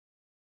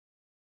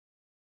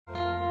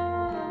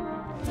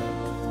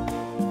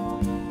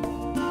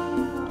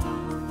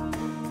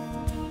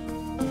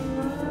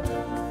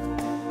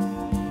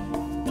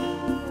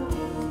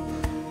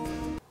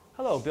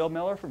Hello, Bill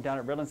Miller from down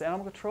at Redlands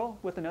Animal Control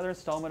with another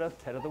installment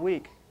of Pet of the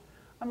Week.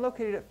 I'm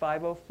located at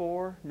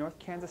 504 North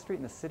Kansas Street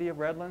in the city of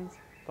Redlands.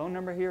 Phone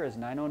number here is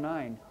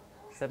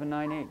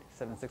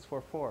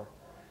 909-798-7644.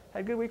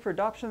 Had a good week for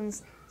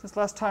adoptions. Since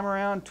last time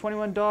around,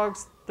 21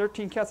 dogs,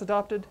 13 cats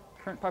adopted.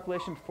 Current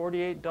population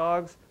 48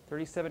 dogs,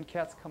 37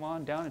 cats. Come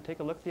on down and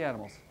take a look at the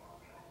animals.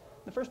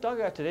 The first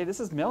dog I got today, this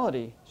is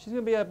Melody. She's going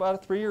to be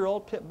about a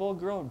 3-year-old pit bull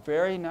girl.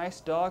 Very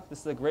nice dog. This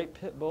is a great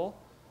pit bull.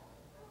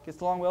 Gets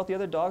along well with the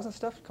other dogs and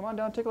stuff. Come on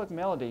down and take a look at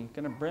Melody.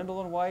 Got a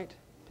brindle and white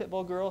pit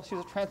bull girl. She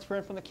was a transfer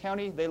in from the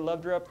county. They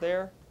loved her up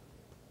there,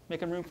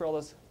 making room for all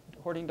those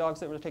hoarding dogs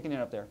that were taken in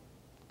up there.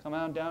 Come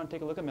on down and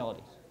take a look at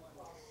Melody.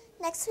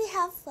 Next we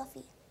have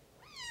Fluffy,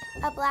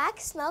 a black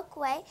smoke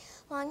white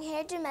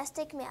long-haired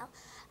domestic male,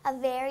 a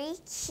very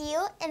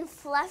cute and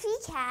fluffy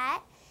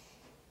cat,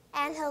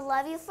 and he'll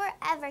love you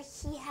forever.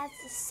 He has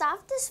the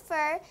softest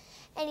fur,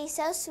 and he's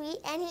so sweet,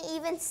 and he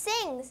even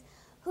sings.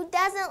 Who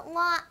doesn't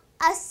want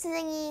a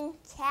singing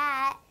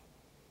cat?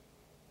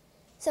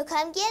 So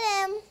come get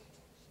him.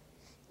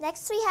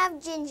 Next we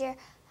have Ginger,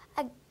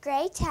 a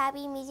gray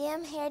tabby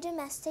medium hair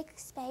domestic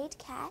spayed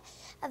cat,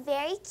 a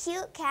very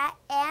cute cat,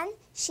 and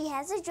she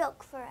has a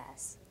joke for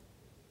us.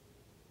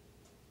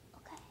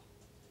 Okay.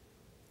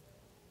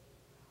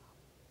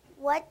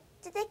 What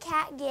did the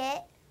cat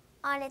get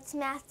on its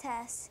math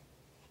test?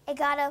 It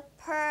got a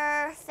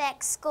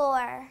perfect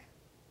score.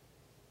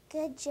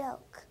 Good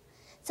joke.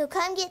 So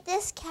come get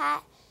this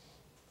cat.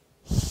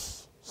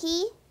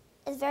 He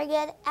is very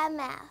good at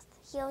math.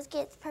 He always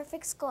gets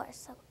perfect scores.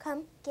 So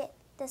come get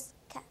this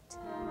cat.